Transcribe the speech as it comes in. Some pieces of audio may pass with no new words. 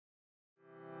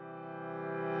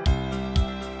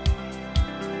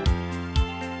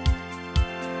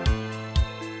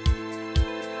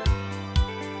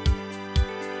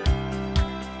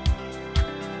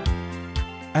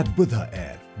At Buddha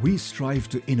Air, we strive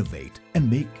to innovate and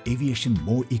make aviation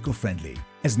more eco-friendly.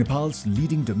 As Nepal's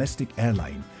leading domestic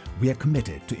airline, we are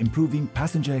committed to improving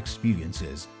passenger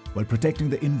experiences while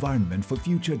protecting the environment for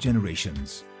future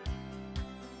generations.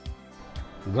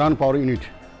 Ground power unit.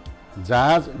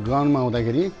 जहाज ग्राउन्डमा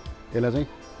आउँदाखेरि यसलाई चाहिँ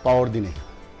power दिने,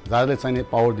 जहाजले चाहिने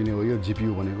power दिने हो यो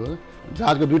जीपीयू भनेको।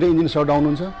 जहाजको दुईटै इन्जिन शट डाउन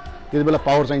हुन्छ, त्यतिबेला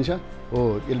पावर चाहिन्छ हो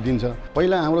यसले दिन्छ।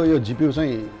 पहिला हाम्रो यो जीपीयू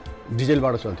चाहिँ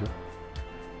डिजेलबाट चल्थ्यो।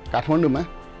 काठमाडौँमा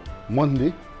मन्थली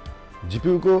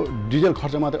जीपीयूको डिजेल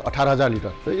खर्च मात्र 18,000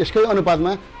 लिटर। र यसकै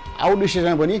अनुपातमा आउट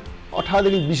स्टेसनमा पनि 18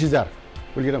 देखि 20,000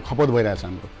 को लिटर खपत भइरहेछ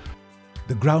हाम्रो।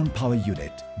 The ground power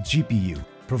unit, GPU,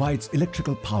 provides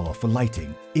electrical power for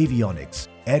lighting, avionics,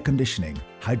 air conditioning,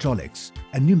 hydraulics,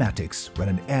 and pneumatics when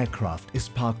an aircraft is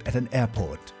parked at an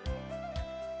airport.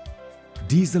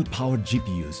 Diesel-powered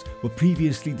GPUs were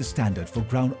previously the standard for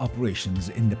ground operations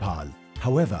in Nepal.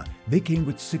 However, they came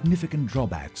with significant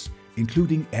drawbacks,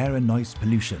 including air and noise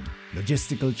pollution,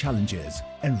 logistical challenges,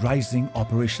 and rising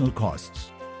operational costs.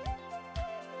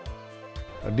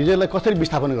 डिजेललाई कसरी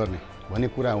विस्थापन गर्ने भन्ने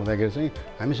कुरा हुँदाखेरि चाहिँ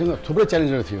हामीसँग थुप्रै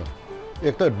च्यालेन्जहरू थियो।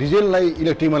 एक त डिजेललाई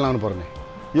इलेक्ट्रिकमा लाउनु पर्ने,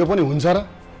 यो पनि हुन्छ र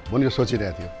भनेर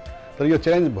सोचिरहेको थियो। तर यो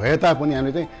च्यालेन्ज भए तापनि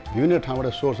हामीले चाहिँ विभिन्न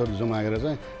ठाउँबाट सोर्सहरू जम्मा गरेर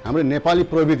चाहिँ हाम्रो नेपाली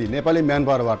प्रविधि, नेपाली म्यान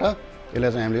पावरबाट यसलाई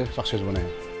चाहिँ हामीले सक्सेस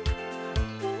बनायौँ।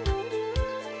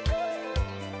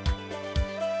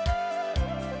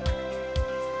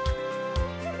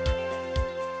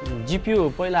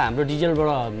 जीपीयू पहिला हाम्रो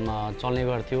डिजेलबाट चल्ने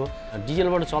गर्थ्यो।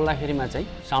 डिजेलबाट चल्दाखेरिमा चाहिँ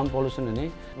साउन्ड पल्युसन हुने,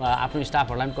 आफ्नो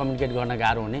स्टाफहरूलाई पनि कम्युनिकेट गर्न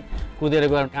गाह्रो हुने, कुदेर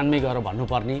गएर कानमै गएर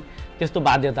भन्नुपर्ने त्यस्तो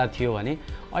बाध्यता थियो भने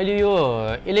अहिले यो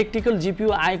इलेक्ट्रिकल जीपीयू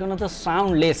आइकन त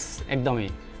साउन्डलेस एकदमै,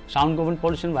 साउन्डको पनि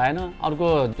पल्युसन भएन, अर्को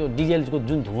त्यो डिजेलको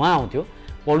जुन धुवाँ आउँथ्यो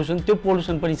पल्युसन, त्यो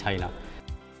पल्युसन पनि छैन।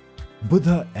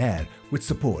 Buddha Air, with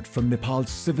support from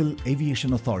Nepal's Civil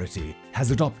Aviation Authority,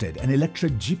 has adopted an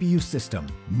electric GPU system,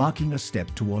 marking a step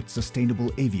towards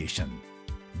sustainable aviation.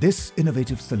 This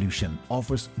innovative solution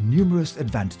offers numerous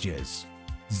advantages.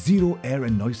 Zero air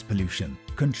and noise pollution,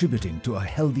 contributing to a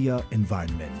healthier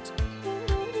environment.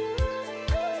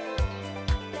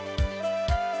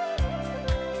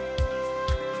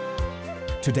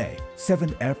 Today,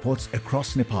 7 airports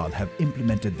across Nepal have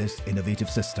implemented this innovative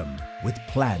system, with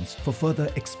plans for further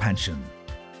expansion.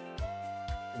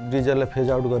 डिजेललाई phase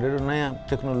out गरेर नयाँ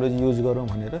technology use गरौँ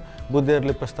भनेर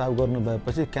बुद्धहरूले प्रस्ताव गर्नु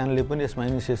भएपछि क्यानले पनि यसमा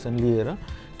initiation लिएर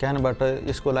क्यानबाट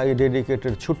यसको लागि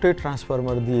डेडिकेटेड छुट्टै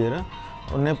ट्रान्सफर्मर दिएर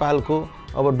नेपालको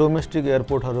अब डोमेस्टिक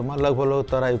एयरपोर्टहरूमा लगभग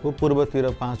तराईको पूर्वतिर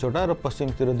 5 वटा र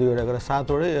पश्चिमतिर 2 वटा गरेर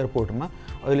 7 वटा एयरपोर्टमा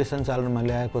अहिले सञ्चालनमा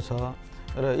ल्याएको छ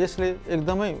र यसले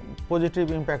एकदमै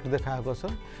पोजिटिभ इम्प्याक्ट देखाएको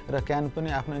छ र क्यान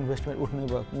पनि आफ्नो इन्भेस्टमेन्ट उठ्ने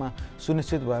भएकोमा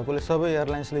सुनिश्चित भएकोले सबै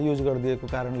एयरलाइन्सले युज गरिदिएको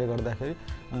कारणले गर्दाखेरि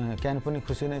क्यान पनि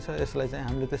खुसी नै छ। यसलाई चाहिँ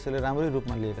हामीले त्यसैले राम्रै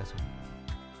रूपमा लिएका छौँ।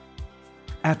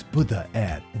 At Buddha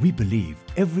Air, we believe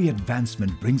every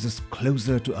advancement brings us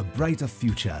closer to a brighter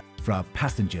future for our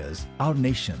passengers, our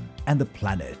nation, and the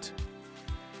planet.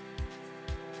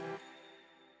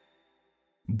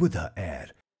 Buddha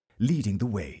Air, leading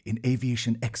the way in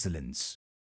aviation excellence.